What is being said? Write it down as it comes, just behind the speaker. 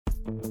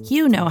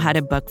You know how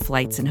to book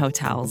flights and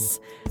hotels.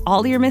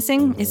 All you're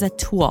missing is a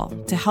tool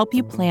to help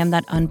you plan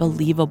that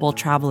unbelievable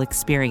travel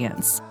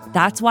experience.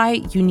 That's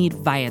why you need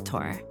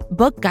Viator.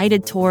 Book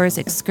guided tours,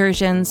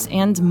 excursions,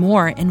 and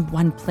more in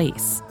one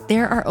place.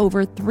 There are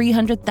over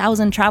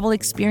 300,000 travel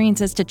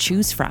experiences to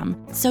choose from,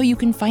 so you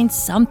can find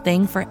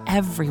something for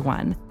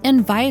everyone.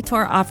 And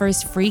Viator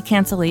offers free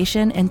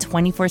cancellation and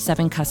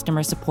 24/7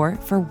 customer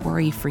support for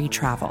worry-free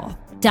travel.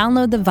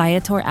 Download the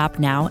Viator app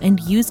now and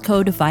use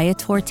code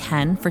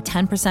Viator10 for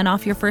 10%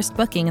 off your first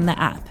booking in the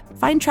app.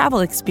 Find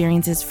travel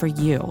experiences for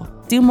you.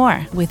 Do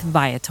more with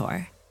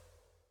Viator.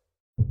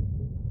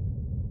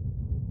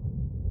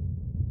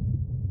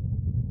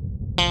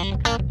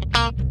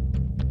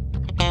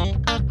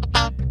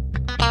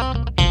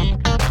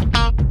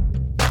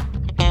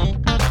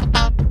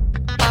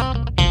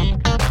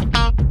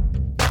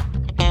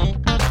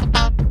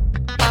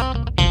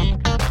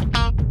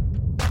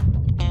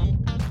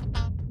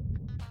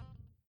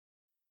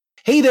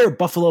 Hey there,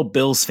 Buffalo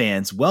Bills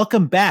fans.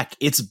 Welcome back.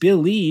 It's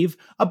Billieve,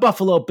 a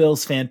Buffalo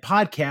Bills fan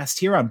podcast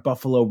here on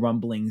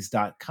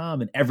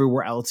BuffaloRumblings.com and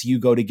everywhere else you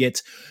go to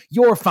get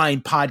your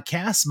fine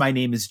podcasts. My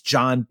name is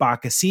John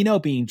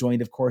Boccacino, being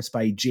joined, of course,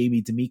 by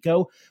Jamie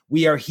D'Amico.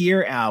 We are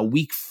here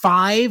week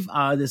 5.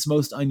 This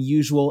most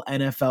unusual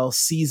NFL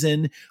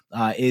season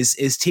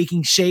is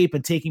taking shape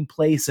and taking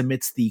place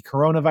amidst the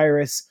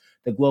coronavirus,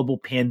 the global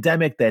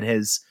pandemic that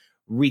has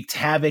wreaked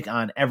havoc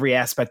on every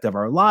aspect of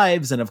our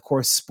lives. And of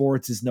course,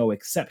 sports is no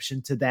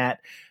exception to that.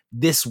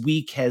 This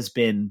week has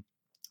been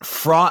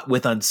fraught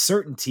with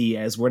uncertainty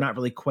as we're not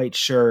really quite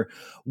sure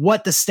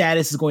what the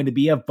status is going to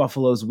be of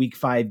Buffalo's week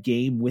 5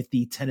 game with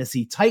the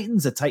Tennessee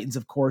Titans. The Titans,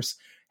 of course,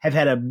 have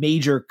had a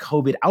major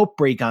COVID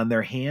outbreak on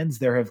their hands.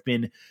 There have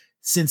been,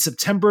 since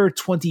September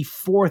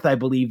 24th, I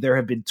believe, there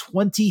have been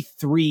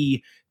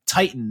 23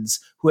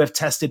 Titans who have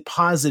tested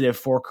positive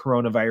for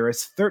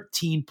coronavirus,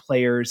 13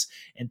 players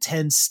and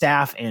 10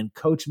 staff and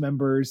coach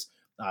members.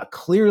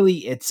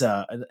 Clearly, it's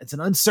an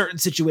uncertain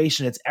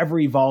situation. It's ever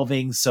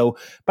evolving. So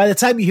by the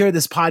time you hear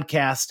this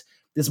podcast,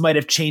 this might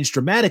have changed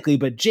dramatically.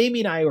 But Jamie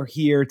and I are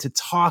here to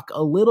talk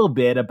a little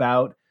bit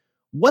about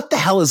what the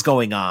hell is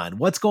going on?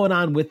 What's going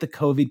on with the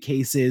COVID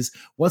cases?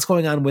 What's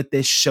going on with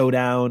this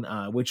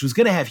showdown, which was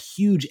going to have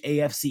huge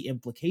AFC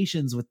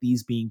implications with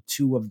these being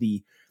 2 of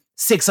the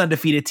 6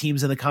 undefeated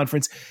teams in the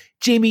conference.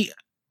 Jamie,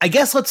 I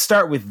guess let's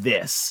start with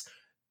this.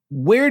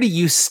 Where do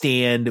you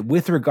stand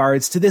with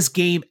regards to this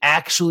game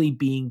actually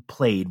being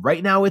played?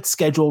 Right now it's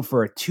scheduled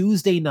for a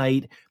Tuesday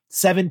night,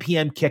 7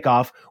 p.m.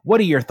 kickoff.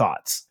 What are your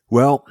thoughts?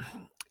 Well,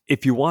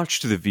 if you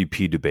watched the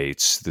VP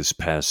debates this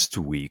past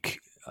week,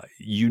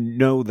 you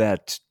know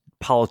that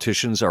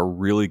politicians are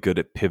really good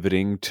at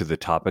pivoting to the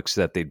topics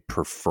that they'd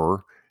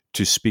prefer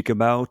to speak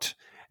about.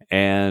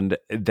 And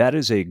that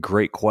is a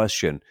great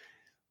question.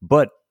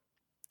 But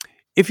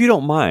if you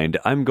don't mind,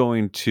 I'm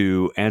going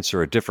to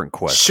answer a different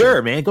question.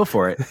 Sure, man, go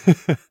for it.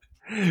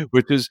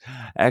 Which is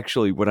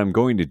actually what I'm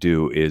going to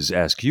do is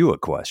ask you a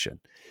question.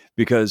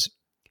 Because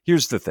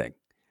here's the thing.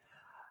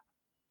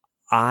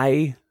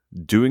 I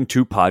doing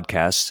 2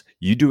 podcasts,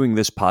 you doing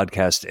this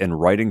podcast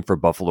and writing for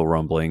Buffalo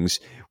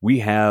Rumblings, we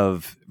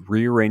have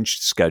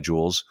rearranged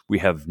schedules. We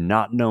have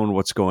not known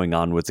what's going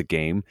on with the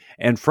game.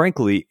 And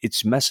frankly,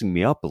 it's messing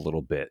me up a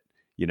little bit.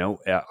 You know,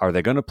 are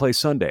they going to play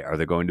Sunday? Are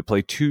they going to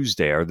play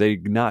Tuesday? Are they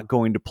not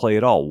going to play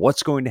at all?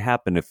 What's going to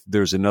happen if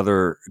there's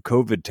another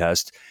COVID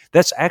test?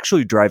 That's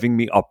actually driving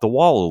me up the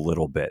wall a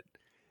little bit.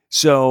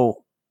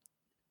 So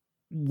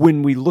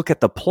when we look at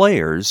the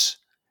players,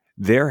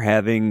 they're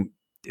having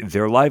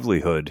their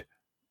livelihood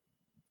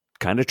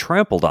kind of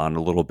trampled on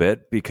a little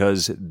bit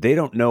because they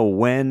don't know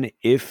when,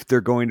 if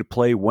they're going to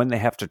play, when they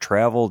have to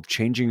travel,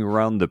 changing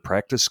around the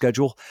practice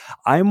schedule.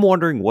 I'm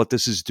wondering what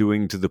this is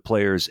doing to the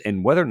players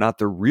and whether or not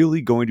they're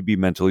really going to be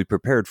mentally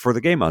prepared for the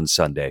game on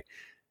Sunday.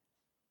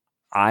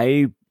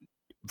 I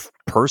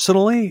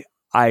personally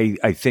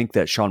think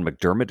that Sean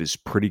McDermott is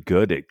pretty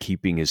good at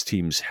keeping his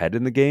team's head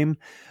in the game,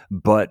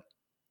 but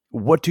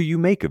what do you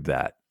make of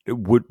that?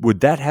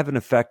 Would that have an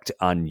effect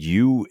on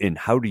you, and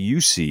how do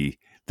you see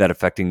that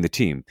affecting the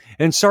team?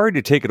 And sorry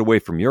to take it away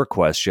from your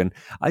question.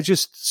 I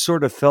just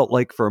sort of felt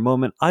like for a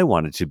moment I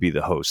wanted to be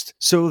the host.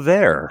 So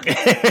there.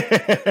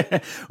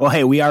 Well,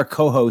 hey, we are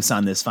co-hosts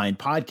on this fine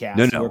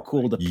podcast. No. We're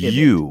cool to pivot.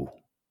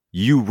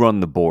 You run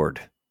the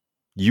board.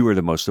 You are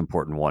the most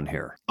important one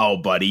here. Oh,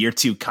 buddy, you're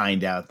too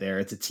kind out there.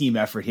 It's a team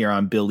effort here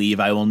on Billieve.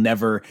 I will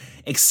never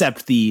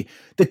accept the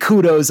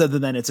kudos other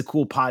than it's a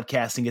cool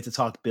podcast and get to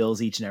talk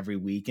Bills each and every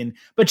week.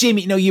 But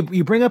Jamie,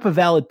 you bring up a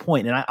valid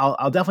point, and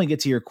I'll definitely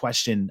get to your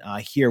question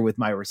here with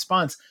my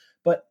response.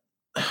 But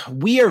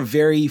we are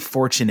very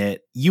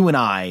fortunate, you and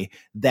I,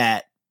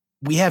 that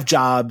we have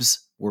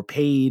jobs, we're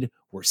paid,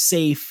 we're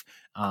safe.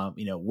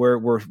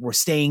 We're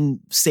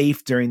staying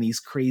safe during these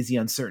crazy,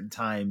 uncertain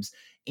times.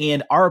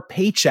 And our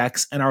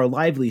paychecks and our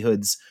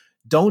livelihoods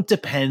don't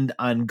depend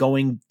on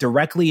going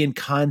directly in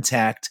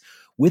contact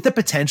with a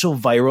potential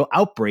viral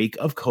outbreak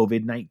of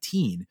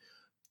COVID-19.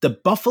 The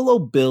Buffalo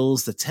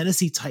Bills, the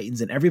Tennessee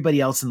Titans, and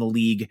everybody else in the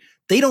league,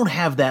 they don't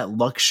have that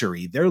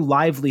luxury. Their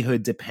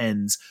livelihood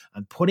depends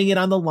on putting it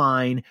on the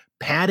line,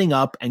 padding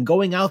up, and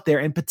going out there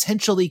and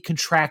potentially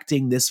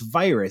contracting this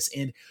virus.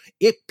 And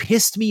it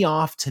pissed me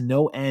off to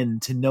no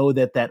end to know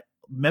that that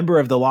member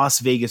of the Las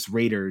Vegas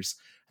Raiders,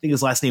 I think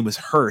his last name was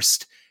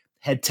Hurst,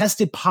 had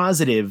tested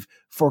positive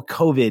for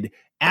COVID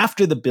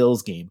after the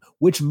Bills game,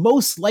 which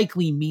most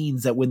likely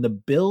means that when the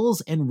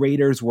Bills and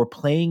Raiders were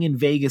playing in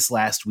Vegas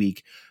last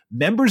week,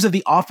 members of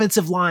the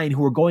offensive line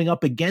who were going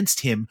up against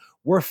him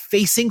were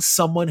facing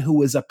someone who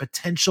was a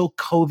potential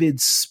COVID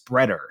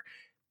spreader.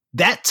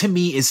 That to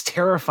me is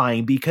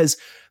terrifying because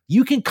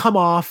you can come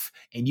off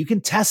and you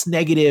can test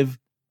negative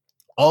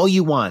all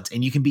you want,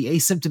 and you can be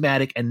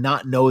asymptomatic and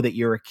not know that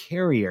you're a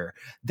carrier.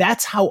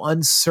 That's how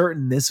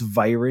uncertain this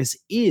virus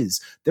is.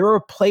 There are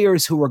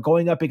players who are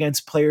going up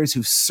against players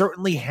who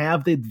certainly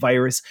have the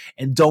virus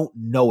and don't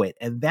know it.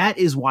 And that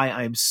is why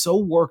I'm so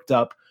worked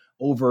up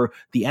over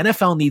the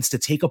NFL needs to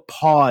take a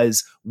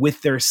pause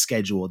with their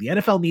schedule. The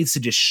NFL needs to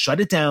just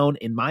shut it down,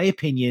 in my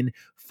opinion,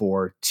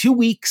 for 2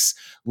 weeks,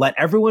 let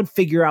everyone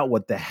figure out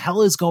what the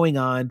hell is going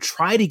on,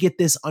 try to get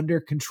this under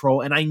control.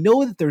 And I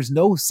know that there's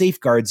no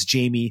safeguards,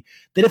 Jamie,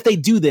 that if they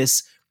do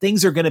this,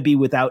 things are going to be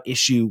without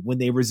issue when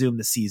they resume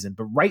the season.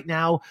 But right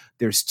now,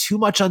 there's too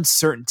much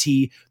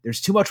uncertainty.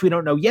 There's too much we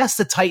don't know. Yes,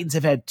 the Titans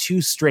have had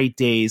 2 straight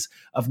days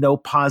of no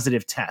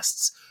positive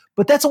tests,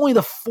 but that's only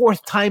the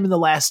 4th time in the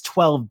last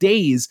 12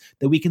 days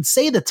that we can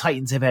say the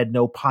Titans have had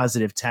no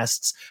positive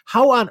tests.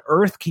 How on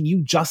earth can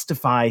you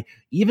justify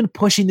even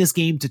pushing this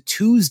game to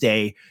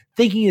Tuesday,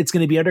 thinking it's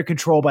going to be under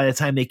control by the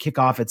time they kick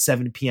off at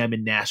 7 p.m.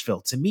 in Nashville?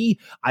 To me,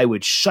 I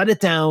would shut it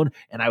down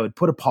and I would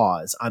put a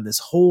pause on this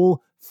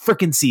whole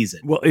freaking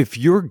season. Well, if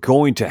you're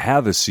going to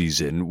have a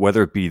season,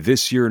 whether it be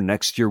this year,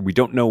 next year, we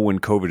don't know when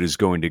COVID is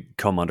going to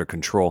come under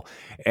control.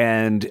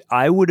 And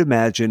I would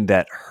imagine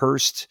that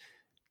Hurst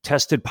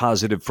tested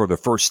positive for the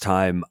first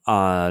time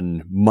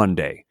on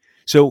Monday.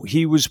 So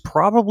he was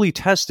probably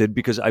tested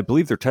because I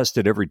believe they're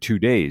tested every 2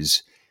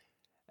 days.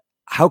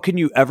 How can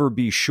you ever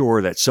be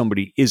sure that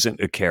somebody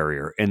isn't a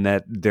carrier and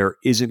that there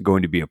isn't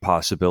going to be a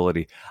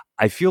possibility?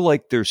 I feel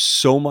like there's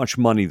so much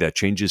money that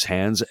changes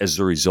hands as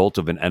a result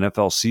of an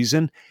NFL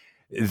season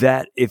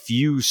that if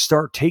you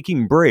start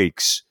taking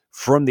breaks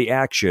from the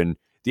action,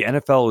 the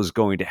NFL is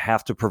going to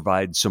have to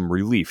provide some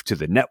relief to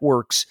the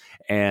networks.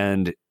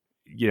 And,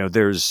 you know,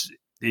 there's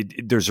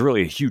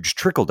really a huge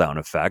trickle-down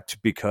effect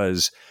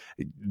because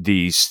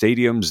the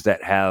stadiums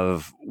that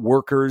have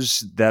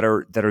workers that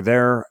are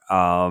there,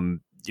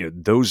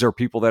 those are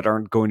people that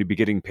aren't going to be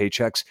getting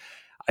paychecks.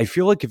 I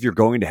feel like if you're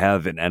going to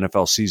have an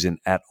NFL season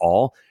at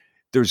all,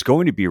 there's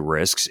going to be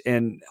risks,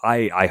 and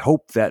I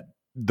hope that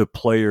the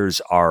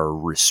players are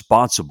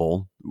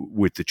responsible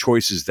with the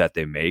choices that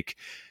they make.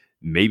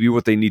 Maybe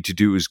what they need to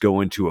do is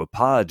go into a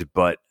pod,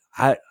 but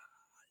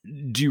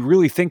do you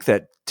really think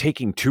that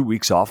taking 2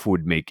 weeks off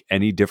would make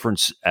any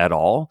difference at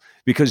all?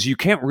 Because you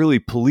can't really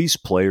police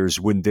players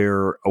when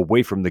they're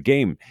away from the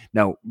game.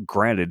 Now,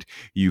 granted,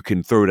 you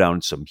can throw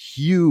down some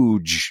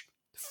huge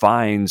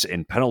fines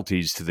and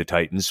penalties to the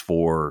Titans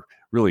for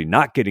really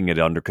not getting it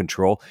under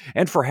control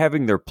and for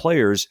having their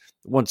players,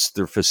 once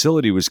their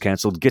facility was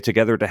canceled, get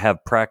together to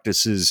have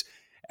practices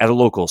at a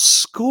local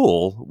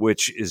school,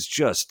 which is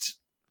just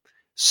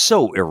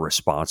so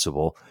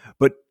irresponsible.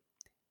 But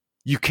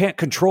you can't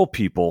control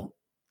people.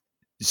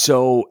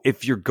 So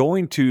if you're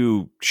going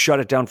to shut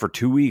it down for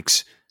 2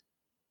 weeks,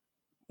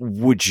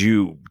 would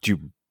you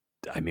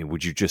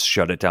just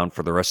shut it down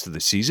for the rest of the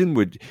season?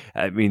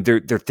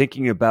 They're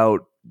thinking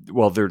about,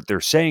 well,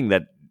 they're saying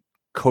that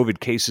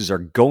COVID cases are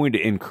going to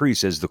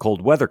increase as the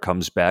cold weather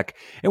comes back.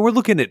 And we're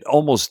looking at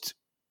almost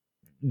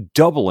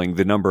doubling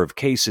the number of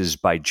cases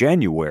by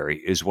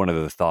January is one of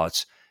the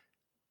thoughts.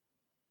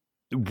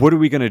 What are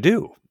we going to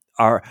do?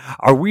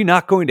 Are we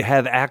not going to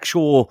have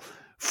actual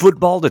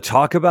football to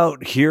talk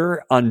about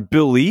here on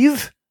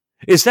Billieve?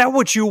 Is that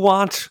what you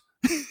want?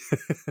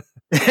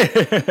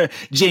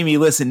 Jamie,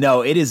 listen,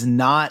 no, it is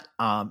not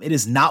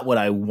what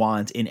I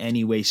want in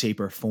any way, shape,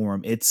 or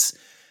form. It's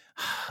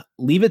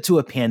leave it to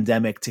a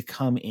pandemic to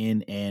come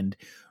in and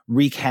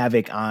wreak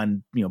havoc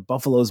on,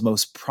 Buffalo's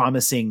most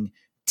promising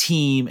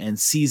team and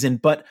season.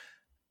 But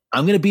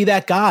I'm going to be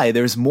that guy.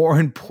 There's more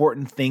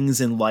important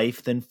things in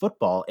life than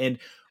football. And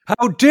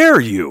how dare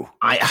you?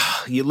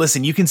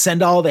 Listen, you can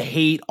send all the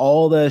hate,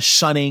 all the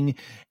shunning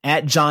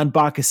at John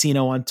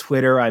Boccacino on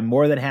Twitter. I'm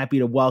more than happy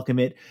to welcome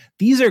it.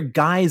 These are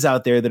guys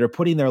out there that are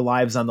putting their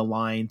lives on the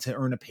line to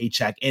earn a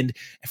paycheck. And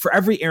for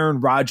every Aaron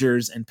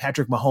Rodgers and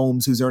Patrick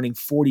Mahomes who's earning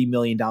 $40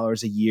 million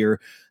a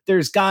year,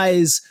 there's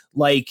guys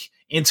like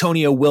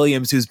Antonio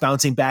Williams who's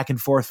bouncing back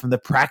and forth from the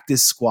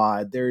practice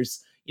squad.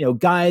 There's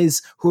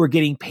guys who are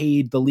getting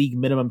paid the league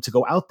minimum to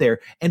go out there.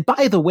 And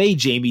by the way,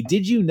 Jamie,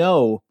 did you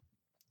know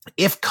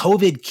if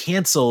COVID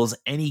cancels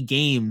any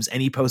games,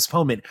 any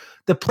postponement,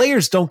 the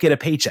players don't get a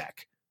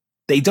paycheck.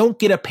 They don't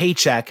get a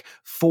paycheck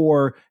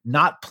for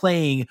not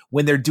playing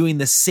when they're doing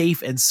the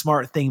safe and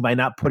smart thing by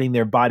not putting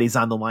their bodies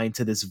on the line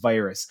to this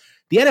virus.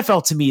 The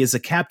NFL to me is a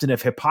captain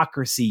of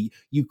hypocrisy.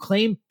 You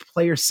claim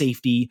player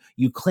safety,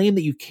 you claim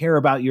that you care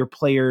about your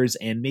players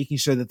and making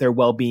sure that their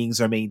well-beings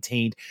are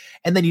maintained,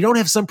 and then you don't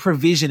have some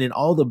provision in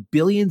all the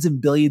billions and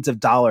billions of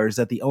dollars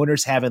that the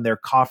owners have in their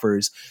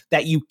coffers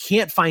that you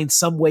can't find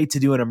some way to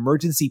do an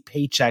emergency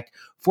paycheck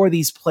for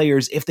these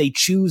players if they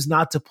choose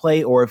not to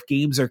play or if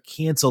games are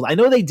canceled. I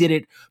know they did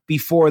it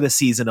before the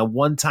season, a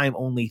one-time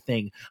only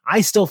thing. I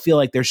still feel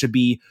like there should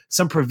be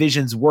some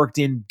provisions worked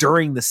in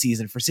during the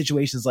season for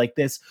situations like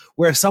this,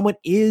 where if someone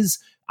is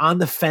on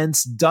the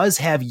fence, does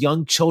have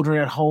young children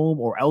at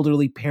home or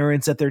elderly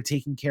parents that they're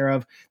taking care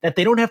of, that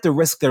they don't have to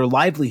risk their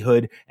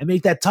livelihood and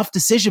make that tough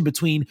decision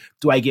between,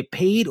 do I get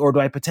paid or do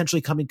I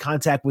potentially come in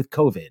contact with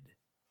COVID?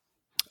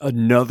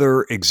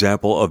 Another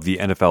example of the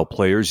NFL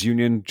Players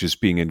Union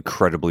just being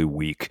incredibly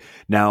weak.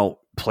 Now,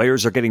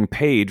 players are getting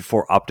paid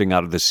for opting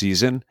out of the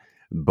season,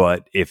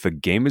 but if a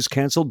game is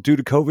canceled due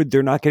to COVID,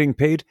 they're not getting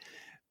paid.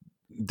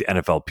 The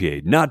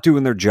NFLPA not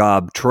doing their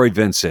job. Troy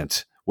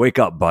Vincent, wake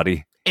up,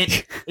 buddy.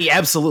 And, yeah,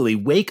 absolutely.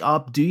 Wake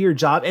up, do your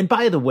job. And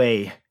by the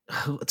way,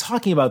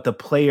 talking about the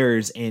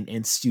players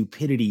and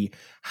stupidity,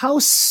 how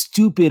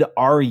stupid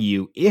are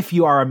you if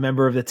you are a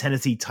member of the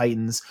Tennessee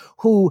Titans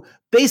who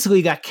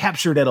basically got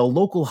captured at a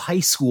local high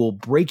school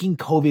breaking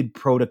COVID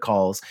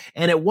protocols?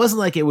 And it wasn't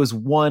like it was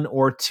one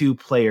or two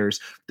players.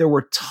 There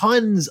were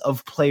tons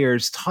of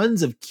players,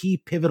 tons of key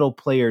pivotal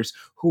players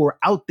who were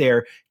out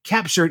there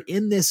captured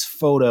in this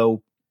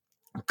photo,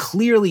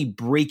 clearly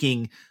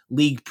breaking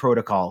league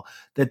protocol.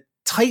 The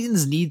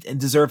Titans need and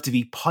deserve to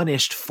be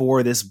punished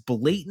for this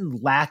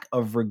blatant lack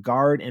of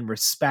regard and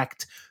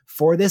respect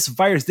for this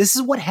virus. This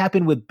is what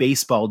happened with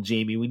baseball,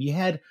 Jamie, when you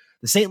had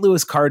the St.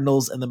 Louis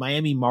Cardinals and the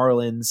Miami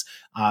Marlins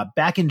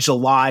back in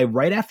July,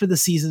 right after the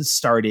season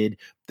started.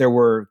 There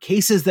were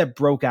cases that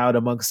broke out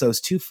amongst those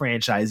two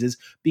franchises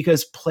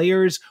because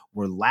players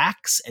were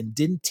lax and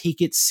didn't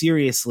take it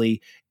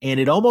seriously, and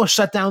it almost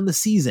shut down the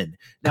season.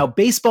 Now,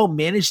 baseball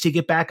managed to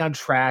get back on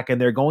track, and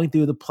they're going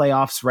through the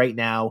playoffs right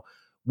now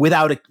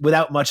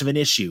without much of an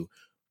issue.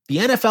 The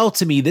NFL,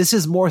 to me, this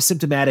is more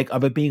symptomatic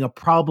of it being a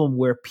problem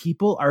where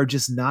people are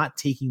just not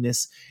taking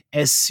this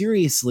as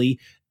seriously.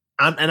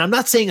 And I'm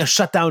not saying a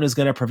shutdown is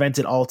going to prevent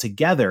it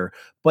altogether,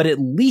 but at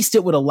least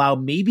it would allow,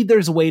 maybe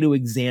there's a way to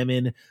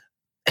examine,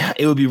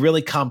 it would be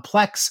really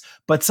complex,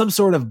 but some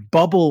sort of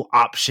bubble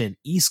option,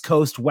 East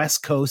Coast,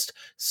 West Coast,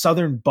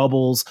 Southern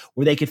bubbles,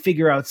 where they could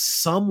figure out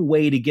some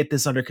way to get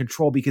this under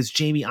control. Because,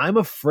 Jamie, I'm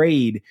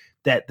afraid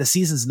that the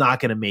season's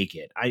not going to make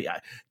it.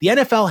 The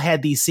NFL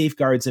had these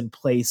safeguards in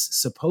place,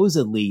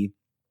 supposedly,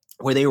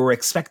 where they were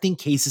expecting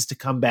cases to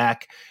come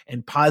back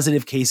and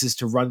positive cases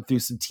to run through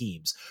some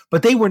teams.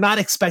 But they were not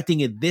expecting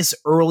it this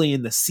early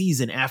in the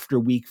season after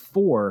week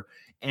 4.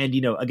 And,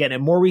 again,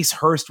 and Maurice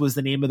Hurst was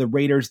the name of the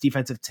Raiders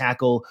defensive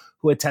tackle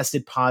who had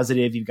tested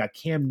positive. You've got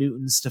Cam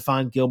Newton,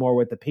 Stephon Gilmore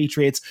with the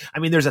Patriots. I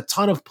mean, there's a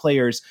ton of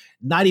players,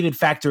 not even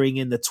factoring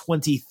in the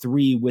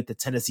 23 with the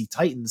Tennessee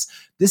Titans.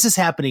 This is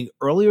happening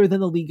earlier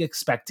than the league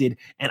expected,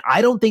 and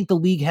I don't think the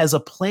league has a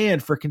plan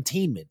for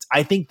containment.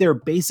 I think they're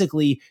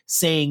basically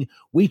saying,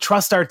 we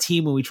trust our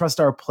team and we trust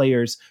our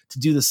players to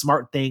do the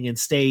smart thing and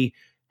stay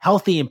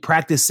healthy and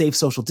practice safe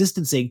social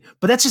distancing,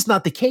 but that's just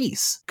not the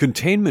case.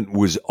 Containment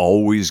was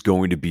always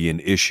going to be an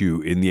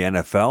issue in the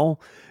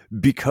NFL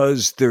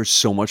because there's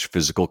so much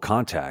physical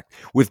contact.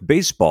 With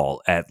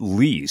baseball, at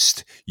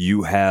least,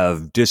 you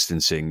have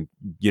distancing.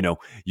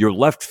 Your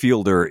left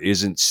fielder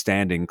isn't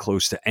standing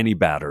close to any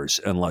batters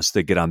unless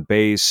they get on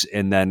base.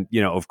 And then,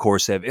 of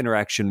course, they have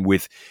interaction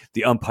with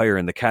the umpire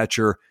and the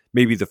catcher,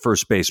 maybe the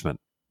first baseman.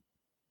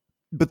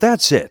 But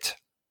that's it.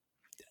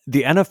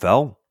 The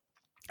NFL,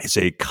 it's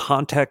a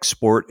contact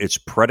sport. It's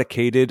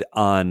predicated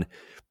on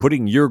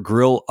putting your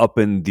grill up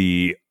in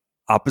the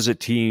opposite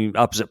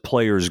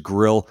player's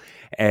grill.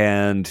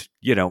 And,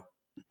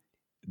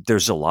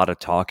 there's a lot of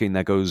talking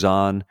that goes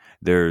on.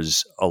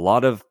 There's a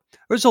lot of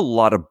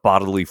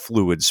bodily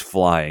fluids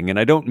flying. And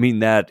I don't mean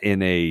that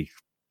in a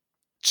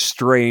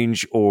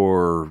strange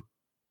or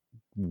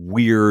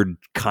weird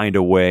kind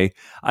of way.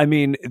 I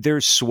mean,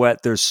 there's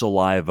sweat, there's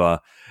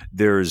saliva,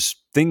 there's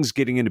things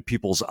getting into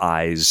people's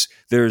eyes,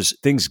 there's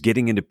things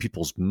getting into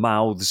people's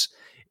mouths.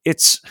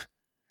 It's,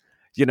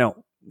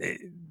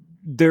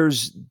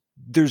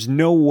 there's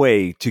no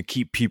way to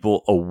keep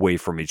people away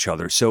from each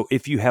other. So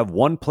if you have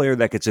one player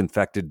that gets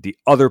infected, the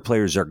other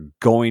players are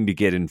going to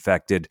get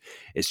infected.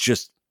 It's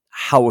just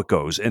how it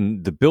goes.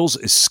 And the Bills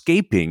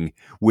escaping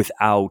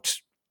without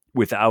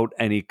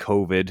any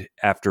COVID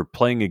after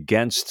playing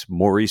against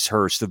Maurice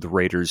Hurst of the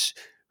Raiders,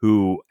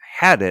 who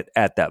had it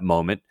at that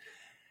moment.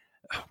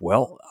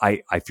 Well,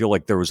 I feel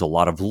like there was a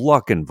lot of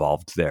luck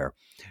involved there.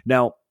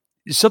 Now,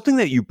 something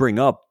that you bring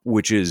up,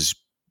 which is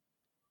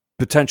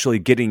potentially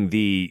getting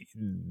the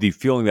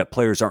feeling that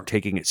players aren't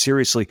taking it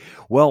seriously.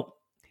 Well,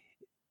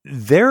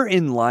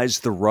 therein lies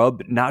the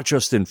rub, not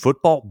just in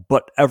football,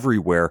 but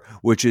everywhere,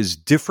 which is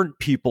different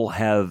people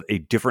have a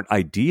different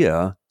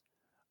idea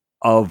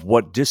of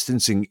what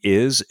distancing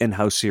is and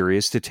how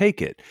serious to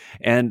take it.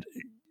 And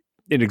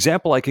an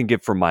example I can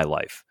give from my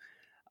life,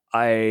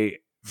 I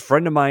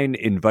friend of mine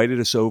invited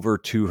us over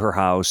to her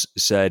house,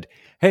 said,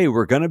 hey,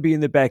 we're going to be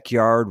in the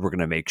backyard. We're going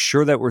to make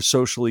sure that we're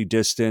socially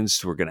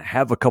distanced. We're going to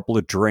have a couple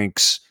of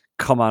drinks.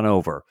 Come on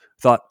over.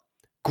 Thought,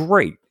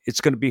 great.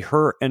 It's going to be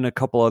her and a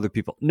couple other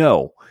people.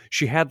 No,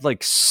 she had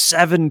like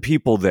 7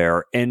 people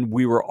there, and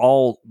we were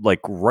all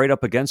like right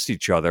up against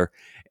each other.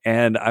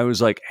 And I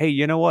was like, hey,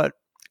 you know what?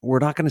 We're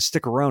not going to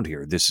stick around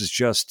here. This is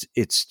just,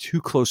 it's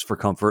too close for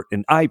comfort.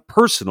 And I'm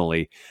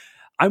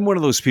one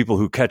of those people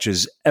who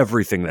catches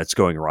everything that's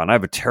going around. I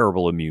have a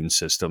terrible immune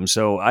system,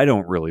 so I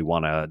don't really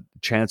want to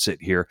chance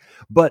it here.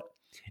 But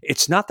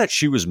it's not that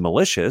she was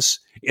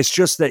malicious. It's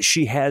just that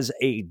she has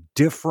a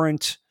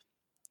different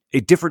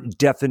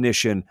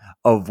definition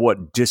of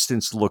what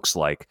distance looks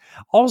like.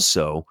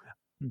 Also,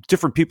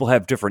 different people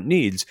have different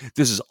needs.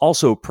 This is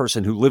also a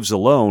person who lives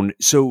alone,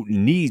 so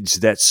needs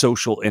that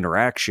social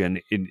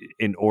interaction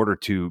in order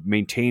to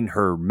maintain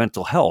her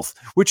mental health,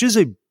 which is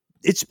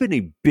it's been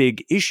a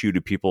big issue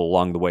to people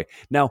along the way.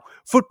 Now,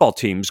 football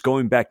teams,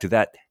 going back to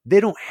that, they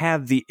don't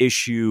have the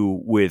issue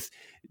with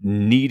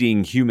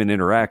needing human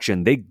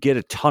interaction. They get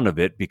a ton of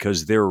it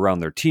because they're around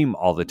their team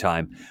all the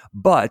time.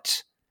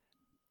 But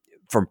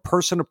from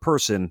person to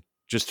person,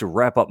 just to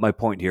wrap up my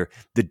point here,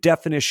 the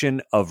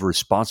definition of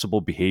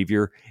responsible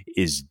behavior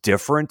is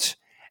different,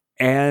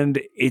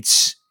 and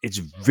it's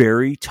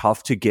very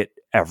tough to get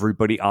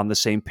everybody on the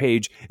same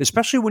page,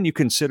 especially when you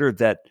consider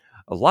that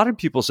a lot of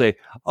people say,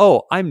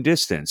 oh, I'm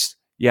distanced.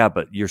 Yeah,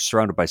 but you're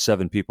surrounded by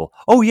 7 people.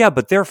 Oh, yeah,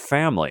 but they're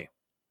family.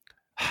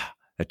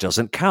 That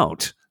doesn't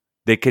count.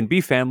 They can be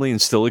family and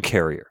still a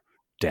carrier.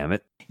 Damn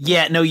it.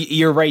 Yeah, no,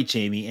 you're right,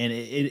 Jamie. And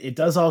it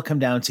does all come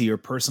down to your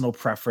personal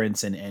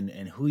preference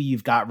and who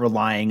you've got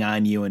relying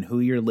on you and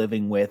who you're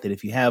living with. And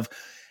if you have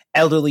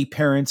elderly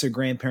parents or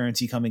grandparents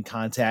you come in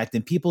contact,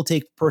 and people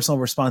take personal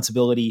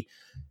responsibility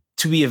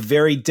to be a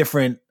very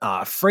different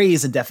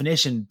phrase and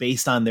definition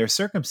based on their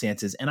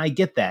circumstances. And I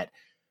get that.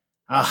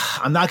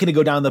 I'm not going to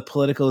go down the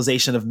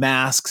politicalization of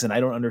masks, and I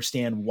don't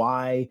understand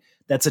why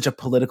that's such a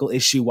political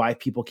issue, why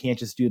people can't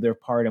just do their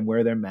part and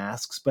wear their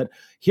masks. But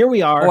here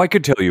we are. Oh, I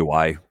could tell you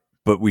why,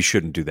 but we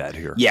shouldn't do that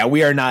here. Yeah,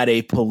 we are not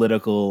a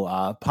political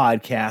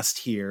podcast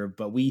here,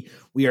 but we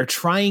are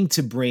trying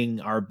to bring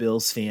our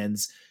Bills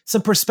fans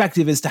some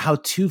perspective as to how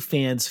 2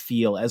 fans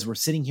feel as we're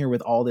sitting here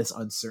with all this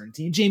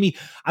uncertainty. And Jamie,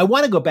 I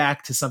want to go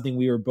back to something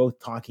we were both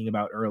talking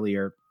about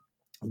earlier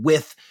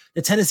with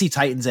the Tennessee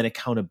Titans and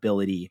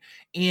accountability.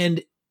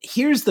 And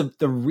here's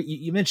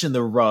you mentioned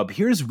the rub.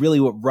 Here's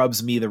really what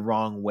rubs me the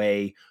wrong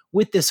way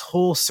with this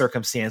whole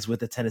circumstance with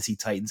the Tennessee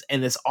Titans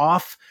and this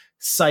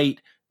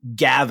off-site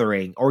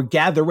gathering or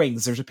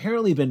gatherings. There's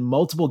apparently been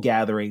multiple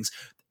gatherings.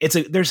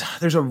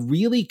 There's a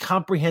really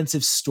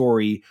comprehensive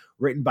story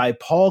written by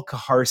Paul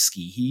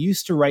Kaharski. He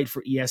used to write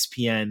for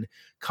ESPN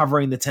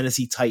covering the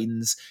Tennessee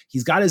Titans.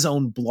 He's got his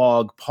own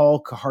blog,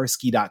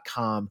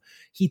 paulkaharski.com.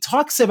 He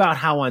talks about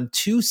how on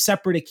 2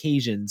 separate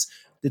occasions,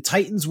 the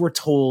Titans were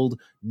told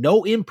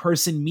no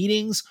in-person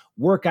meetings,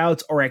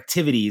 workouts, or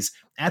activities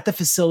at the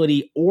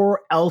facility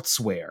or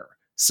elsewhere.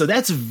 So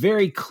that's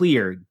very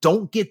clear.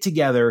 Don't get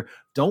together,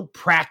 don't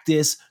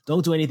practice,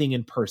 don't do anything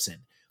in person.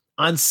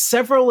 On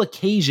several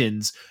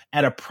occasions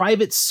at a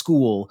private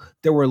school,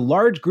 there were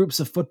large groups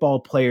of football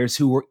players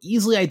who were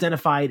easily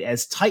identified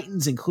as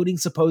Titans, including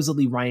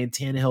supposedly Ryan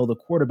Tannehill, the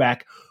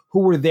quarterback, who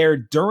were there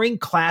during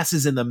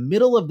classes in the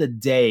middle of the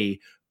day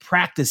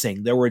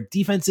practicing. There were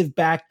defensive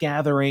back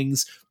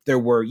gatherings.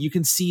 You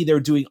can see they're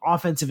doing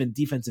offensive and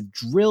defensive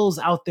drills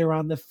out there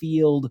on the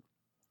field.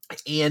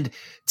 And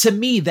to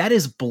me, that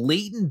is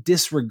blatant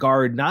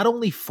disregard, not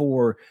only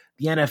for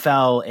the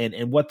NFL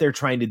and what they're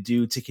trying to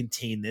do to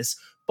contain this,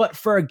 but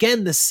for,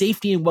 again, the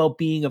safety and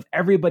well-being of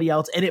everybody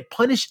else. And it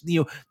punished,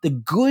 the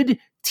good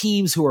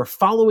teams who are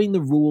following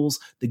the rules,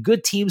 the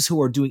good teams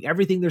who are doing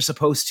everything they're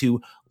supposed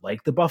to,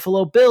 like the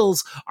Buffalo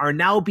Bills, are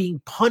now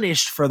being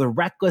punished for the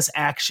reckless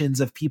actions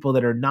of people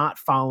that are not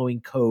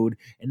following code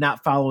and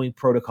not following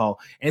protocol.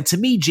 And to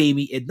me,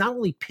 Jamie, it not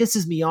only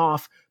pisses me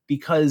off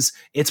because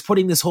it's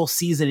putting this whole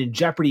season in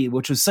jeopardy,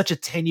 which was such a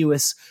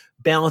tenuous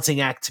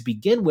balancing act to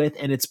begin with,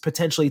 and it's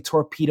potentially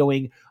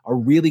torpedoing a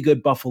really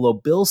good Buffalo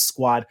Bills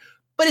squad,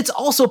 but it's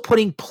also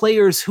putting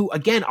players who,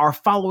 again, are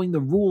following the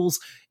rules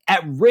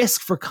at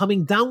risk for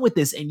coming down with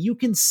this. And you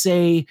can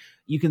cite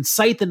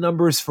the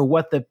numbers for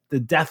what the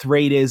death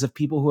rate is of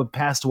people who have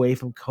passed away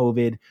from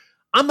COVID.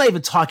 I'm not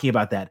even talking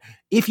about that.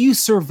 If you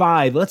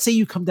survive, let's say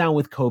you come down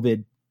with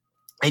COVID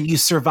and you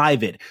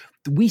survive it,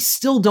 we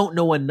still don't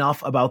know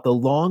enough about the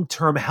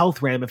long-term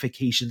health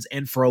ramifications.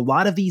 And for a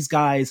lot of these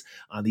guys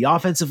on the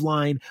offensive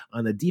line,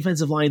 on the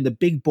defensive line, the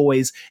big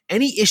boys,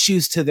 any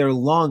issues to their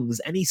lungs,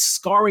 any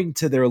scarring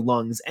to their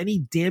lungs, any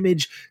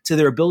damage to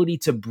their ability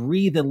to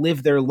breathe and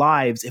live their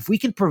lives, if we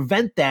can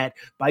prevent that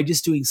by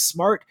just doing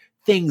smart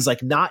things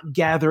like not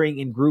gathering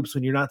in groups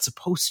when you're not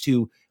supposed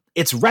to,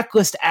 it's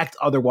reckless to act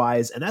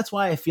otherwise. And that's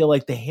why I feel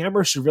like the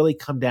hammer should really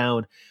come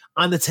down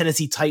on the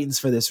Tennessee Titans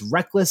for this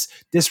reckless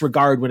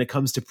disregard when it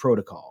comes to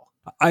protocol.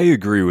 I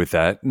agree with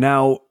that.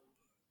 Now,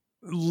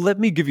 let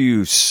me give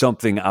you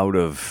something out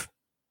of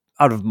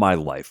my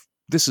life.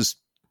 This is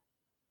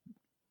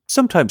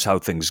sometimes how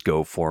things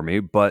go for me,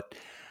 but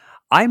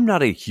I'm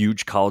not a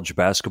huge college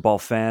basketball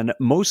fan,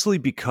 mostly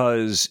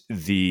because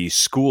the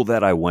school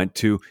that I went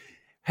to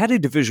had a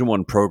Division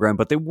I program,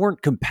 but they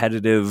weren't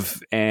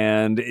competitive,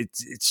 and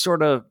it's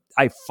sort of,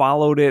 I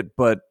followed it,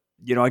 but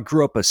I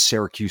grew up a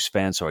Syracuse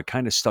fan, so I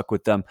kind of stuck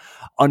with them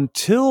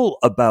until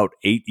about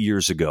 8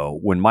 years ago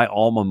when my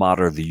alma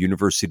mater, the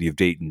University of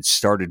Dayton,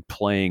 started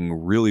playing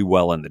really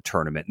well in the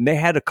tournament, and they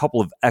had a couple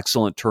of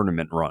excellent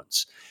tournament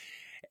runs.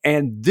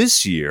 And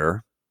this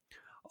year,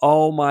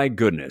 oh my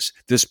goodness,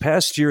 this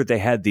past year they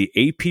had the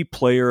AP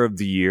Player of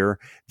the Year,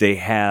 they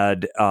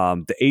had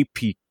the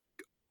AP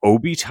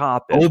Obi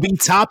Toppin. Obi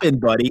Toppin,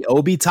 buddy.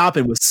 Obi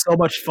Toppin was so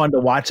much fun to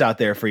watch out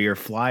there for your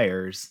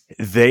Flyers.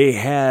 They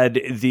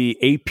had the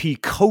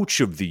AP Coach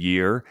of the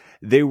Year.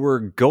 They were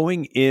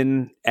going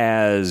in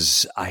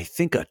as, I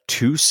think, a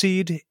 2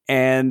 seed,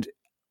 and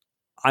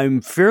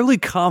I'm fairly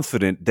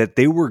confident that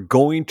they were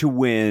going to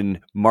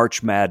win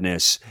March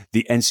Madness,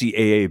 the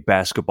NCAA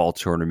basketball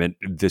tournament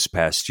this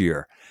past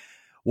year.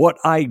 What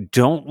I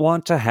don't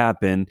want to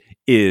happen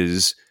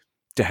is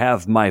to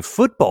have my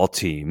football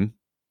team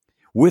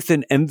with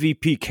an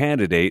MVP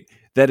candidate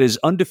that is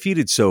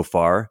undefeated so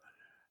far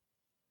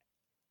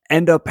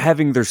end up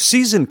having their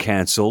season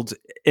canceled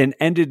and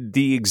ended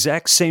the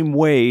exact same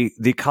way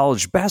the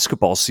college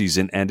basketball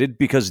season ended,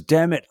 because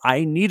damn it,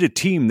 I need a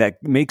team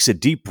that makes a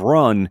deep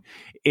run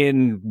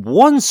in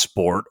one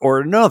sport or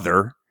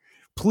another.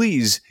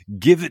 Please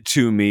give it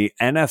to me,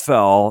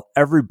 NFL.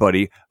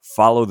 Everybody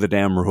follow the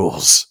damn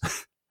rules.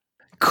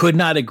 Could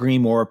not agree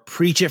more.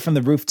 Preach it from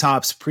the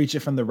rooftops, preach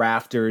it from the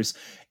rafters.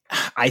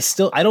 I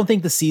don't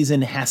think the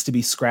season has to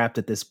be scrapped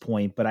at this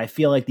point, but I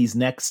feel like these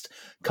next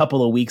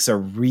couple of weeks are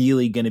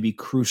really going to be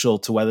crucial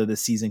to whether the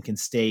season can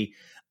stay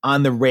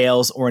on the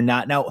rails or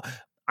not. Now,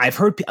 I've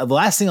heard the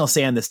last thing I'll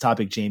say on this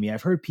topic, Jamie,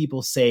 I've heard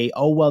people say,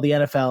 oh, well, the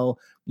NFL,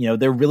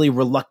 they're really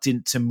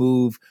reluctant to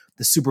move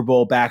the Super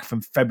Bowl back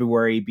from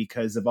February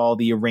because of all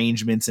the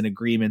arrangements and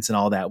agreements and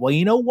all that. Well,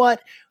 you know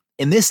what?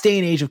 In this day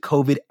and age of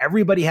COVID,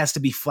 everybody has to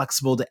be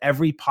flexible to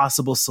every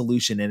possible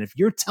solution. And if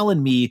you're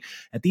telling me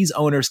that these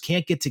owners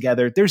can't get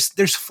together,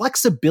 there's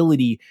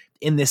flexibility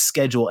in this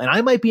schedule. And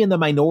I might be in the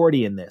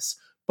minority in this,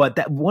 but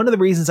that one of the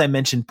reasons I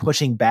mentioned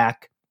pushing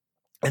back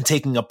and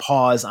taking a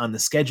pause on the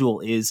schedule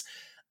is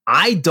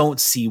I don't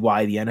see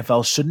why the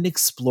NFL shouldn't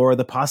explore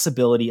the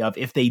possibility of,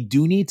 if they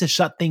do need to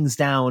shut things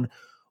down,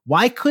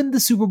 why couldn't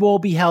the Super Bowl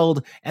be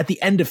held at the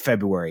end of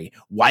February?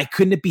 Why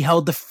couldn't it be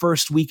held the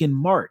first week in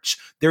March?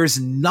 There's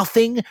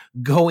nothing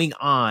going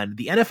on.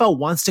 The NFL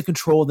wants to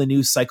control the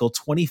news cycle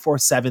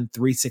 24/7,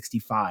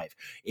 365.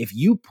 If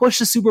you push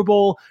the Super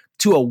Bowl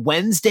to a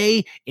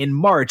Wednesday in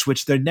March,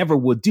 which they never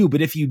would do,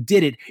 but if you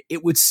did it,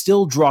 it would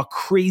still draw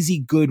crazy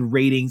good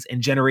ratings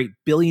and generate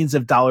billions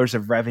of dollars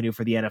of revenue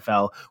for the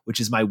NFL,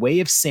 which is my way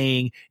of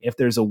saying, if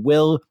there's a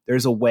will,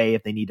 there's a way.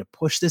 If they need to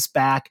push this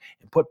back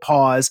and put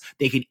pause,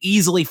 they can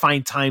easily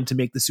find time to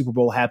make the Super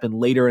Bowl happen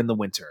later in the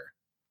winter.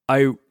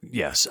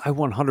 Yes, I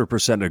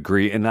 100%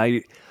 agree. And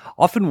I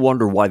often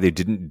wonder why they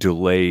didn't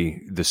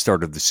delay the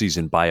start of the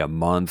season by a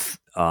month.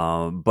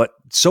 But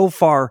so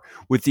far,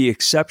 with the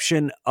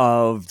exception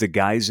of the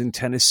guys in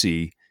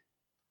Tennessee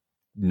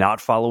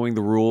not following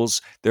the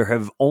rules, there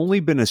have only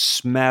been a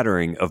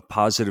smattering of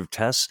positive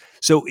tests.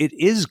 So it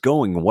is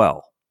going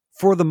well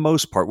for the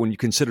most part when you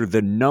consider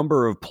the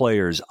number of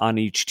players on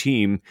each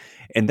team.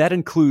 And that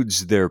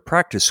includes their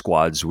practice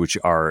squads, which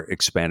are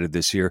expanded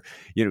this year.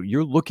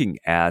 You're looking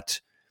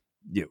at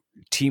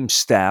team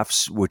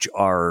staffs, which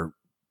are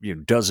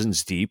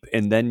dozens deep,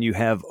 and then you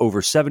have over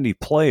 70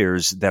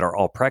 players that are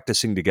all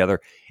practicing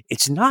together.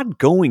 It's not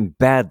going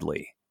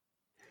badly.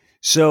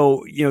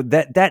 So,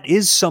 that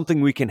is something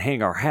we can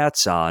hang our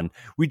hats on.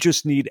 We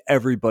just need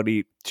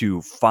everybody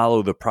to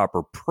follow the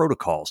proper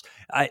protocols.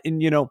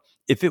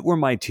 If it were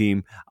my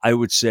team, I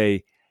would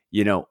say,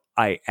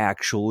 I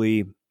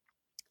actually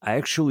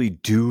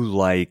do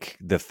like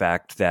the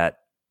fact that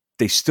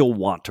they still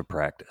want to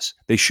practice.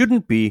 They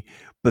shouldn't be,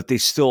 but they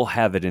still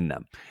have it in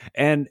them.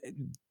 And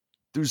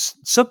there's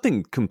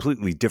something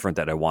completely different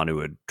that I want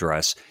to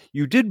address.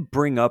 You did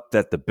bring up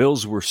that the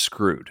Bills were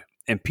screwed,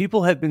 and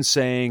people have been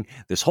saying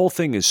this whole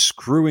thing is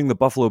screwing the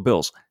Buffalo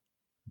Bills.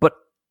 But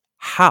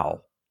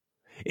how?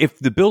 If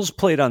the Bills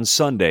played on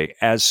Sunday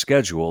as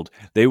scheduled,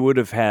 they would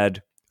have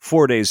had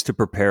 4 days to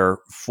prepare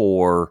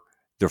for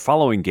their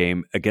following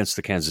game against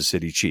the Kansas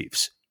City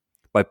Chiefs.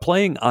 By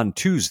playing on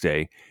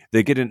Tuesday,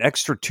 they get an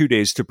extra 2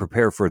 days to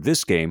prepare for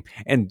this game,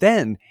 and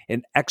then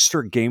an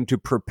extra day to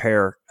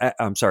prepare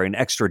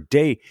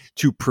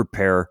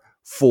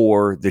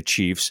for the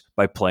Chiefs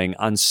by playing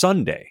on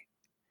Sunday.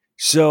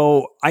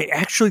 So I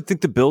actually think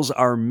the Bills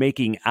are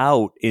making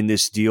out in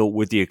this deal,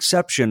 with the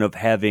exception of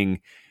having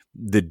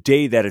the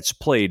day that it's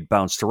played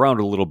bounced around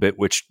a little bit,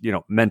 which,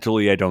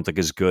 mentally I don't think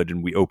is good.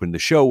 And we opened the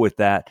show with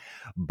that,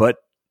 but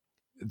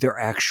they're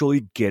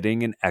actually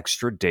getting an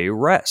extra day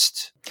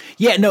rest.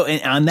 Yeah, no,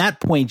 and on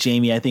that point,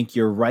 Jamie, I think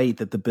you're right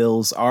that the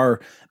Bills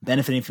are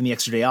benefiting from the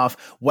extra day off.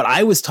 What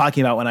I was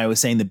talking about when I was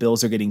saying the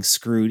Bills are getting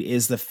screwed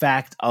is the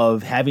fact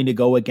of having to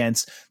go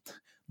against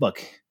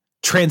look,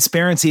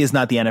 transparency is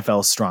not the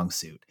NFL's strong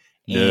suit.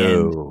 No.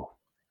 And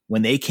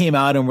when they came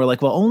out and were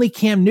like, well, only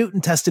Cam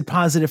Newton tested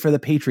positive for the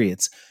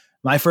Patriots,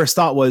 my first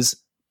thought was,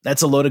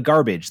 that's a load of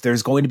garbage.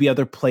 There's going to be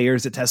other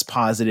players that test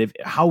positive.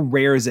 How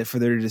rare is it for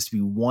there to just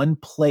be one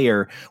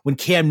player when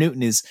Cam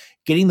Newton is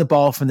getting the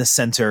ball from the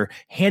center,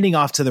 handing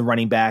off to the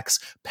running backs,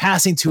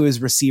 passing to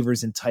his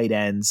receivers and tight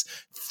ends,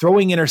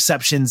 throwing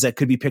interceptions that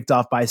could be picked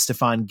off by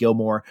Stephon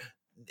Gilmore?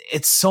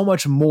 It's so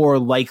much more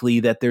likely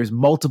that there's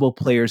multiple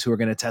players who are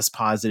going to test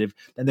positive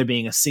than there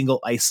being a single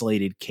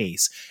isolated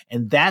case.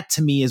 And that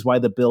to me is why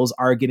the Bills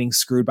are getting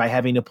screwed by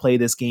having to play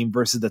this game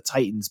versus the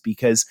Titans,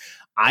 because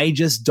I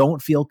just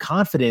don't feel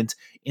confident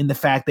in the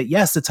fact that,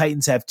 yes, the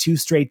Titans have 2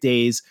 straight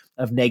days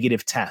of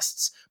negative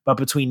tests, but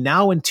between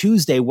now and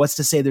Tuesday, what's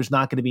to say there's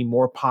not going to be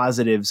more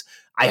positives?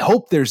 I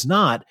hope there's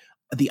not.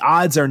 The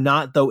odds are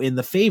not, though, in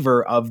the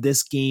favor of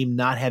this game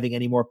not having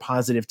any more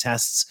positive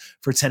tests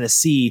for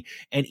Tennessee.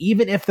 And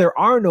even if there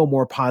are no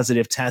more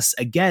positive tests,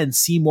 again,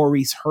 see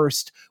Maurice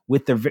Hurst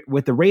with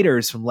the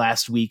Raiders from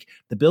last week.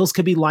 The Bills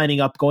could be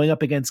lining up, going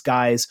up against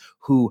guys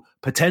who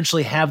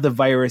potentially have the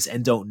virus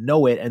and don't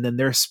know it, and then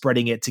they're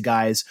spreading it to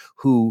guys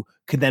who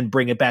could then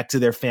bring it back to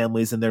their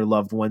families and their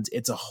loved ones.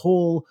 It's a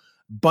whole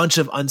bunch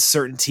of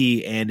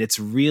uncertainty, and it's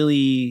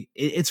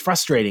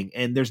frustrating,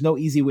 and there's no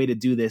easy way to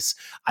do this.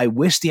 I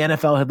wish the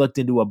NFL had looked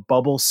into a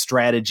bubble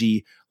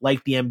strategy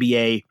like the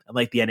NBA and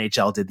like the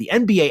NHL did. The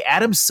NBA,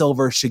 Adam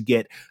Silver should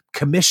get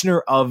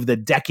Commissioner of the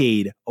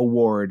Decade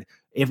award,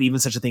 if even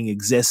such a thing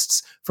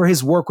exists, for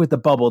his work with the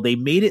bubble. They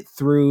made it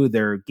through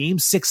their game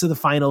 6 of the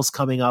finals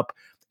coming up,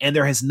 and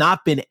there has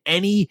not been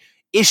any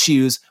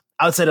issues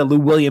outside of Lou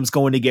Williams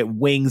going to get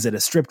wings at a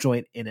strip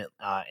joint in it.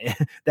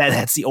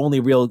 That's the only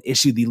real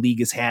issue the league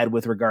has had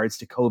with regards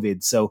to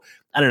COVID. So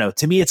I don't know.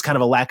 To me, it's kind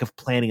of a lack of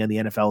planning on the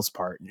NFL's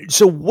part.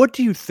 So what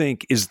do you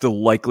think is the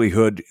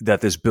likelihood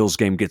that this Bills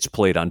game gets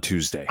played on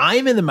Tuesday?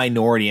 I'm in the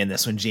minority in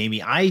this one,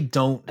 Jamie. I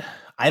don't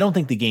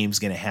think the game's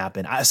going to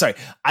happen. I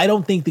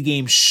don't think the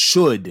game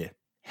should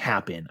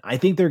happen. I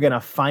think they're going to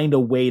find a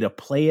way to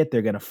play it.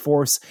 They're going to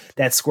force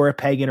that square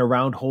peg in a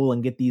round hole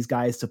and get these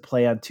guys to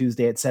play on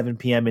Tuesday at 7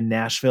 p.m. in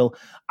Nashville.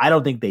 I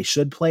don't think they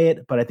should play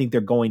it, but I think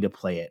they're going to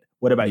play it.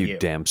 What about you? You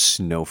damn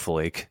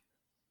snowflake.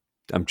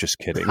 I'm just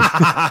kidding.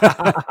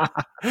 I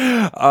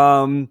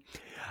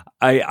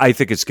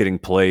think it's getting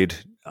played.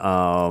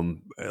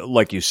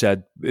 Like you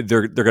said,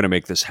 they're going to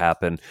make this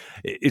happen.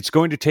 It's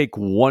going to take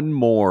one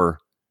more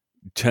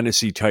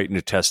Tennessee Titan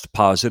to test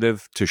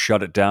positive to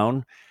shut it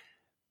down.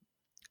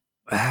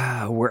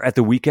 We're at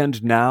the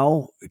weekend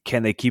now.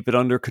 Can they keep it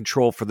under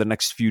control for the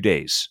next few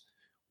days?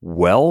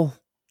 Well,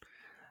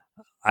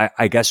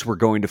 I guess we're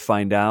going to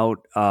find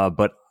out.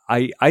 But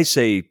I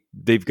say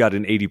they've got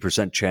an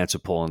 80% chance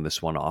of pulling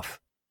this one off.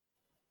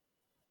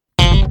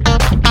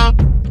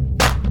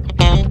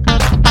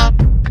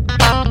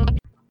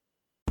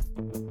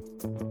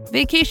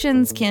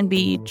 Vacations can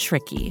be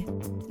tricky.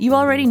 You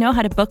already know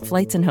how to book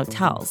flights and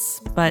hotels,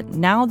 but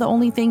now the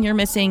only thing you're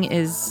missing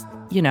is,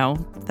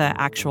 the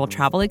actual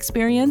travel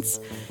experience.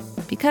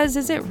 Because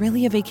is it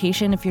really a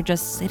vacation if you're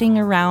just sitting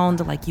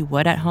around like you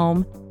would at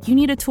home? You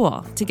need a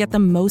tool to get the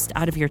most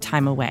out of your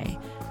time away.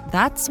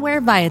 That's where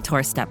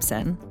Viator steps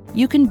in.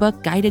 You can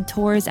book guided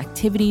tours,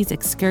 activities,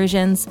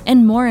 excursions,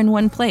 and more in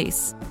one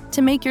place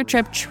to make your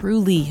trip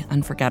truly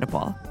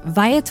unforgettable.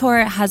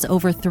 Viator has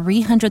over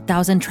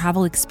 300,000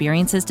 travel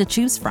experiences to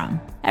choose from.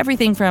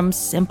 Everything from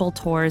simple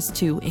tours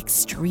to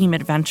extreme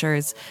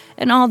adventures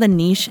and all the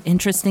niche,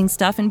 interesting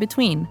stuff in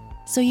between.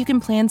 So you can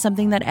plan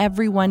something that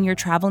everyone you're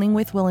traveling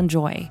with will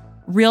enjoy.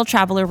 Real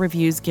traveler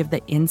reviews give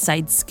the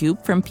inside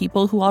scoop from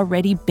people who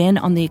already been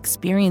on the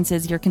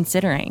experiences you're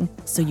considering,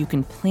 so you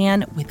can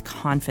plan with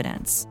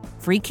confidence.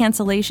 Free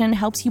cancellation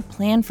helps you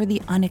plan for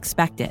the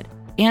unexpected.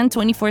 And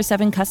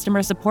 24/7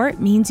 customer support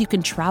means you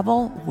can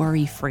travel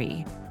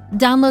worry-free.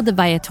 Download the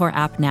Viator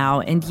app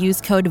now and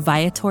use code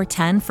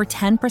Viator10 for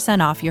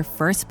 10% off your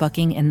first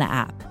booking in the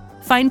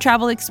app. Find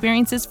travel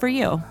experiences for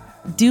you.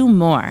 Do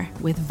more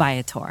with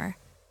Viator.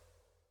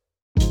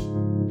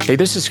 Hey,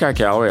 this is Scott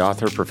Galloway,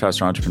 author,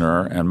 professor,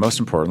 entrepreneur, and most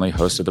importantly,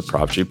 host of the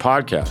Prop G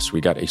podcast.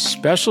 We got a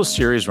special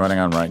series running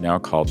on right now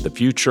called The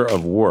Future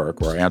of Work,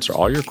 where I answer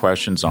all your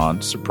questions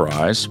on,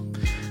 surprise,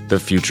 the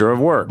future of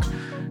work.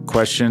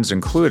 Questions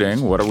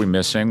including, what are we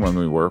missing when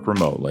we work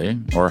remotely?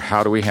 Or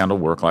how do we handle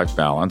work-life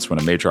balance when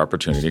a major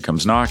opportunity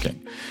comes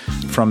knocking?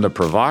 From the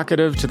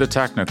provocative to the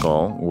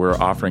technical, we're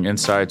offering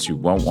insights you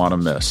won't want to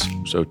miss.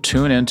 So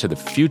tune in to The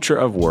Future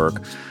of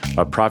Work,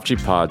 a Prop G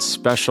Pod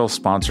special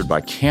sponsored by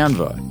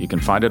Canva. You can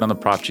find it on the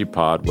Prop G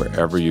Pod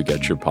wherever you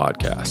get your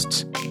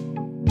podcasts.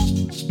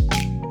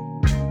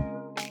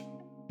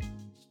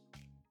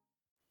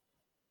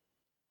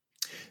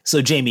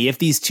 So, Jamie, if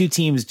these two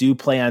teams do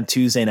play on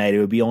Tuesday night, it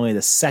would be only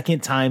the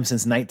second time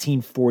since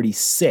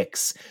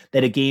 1946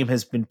 that a game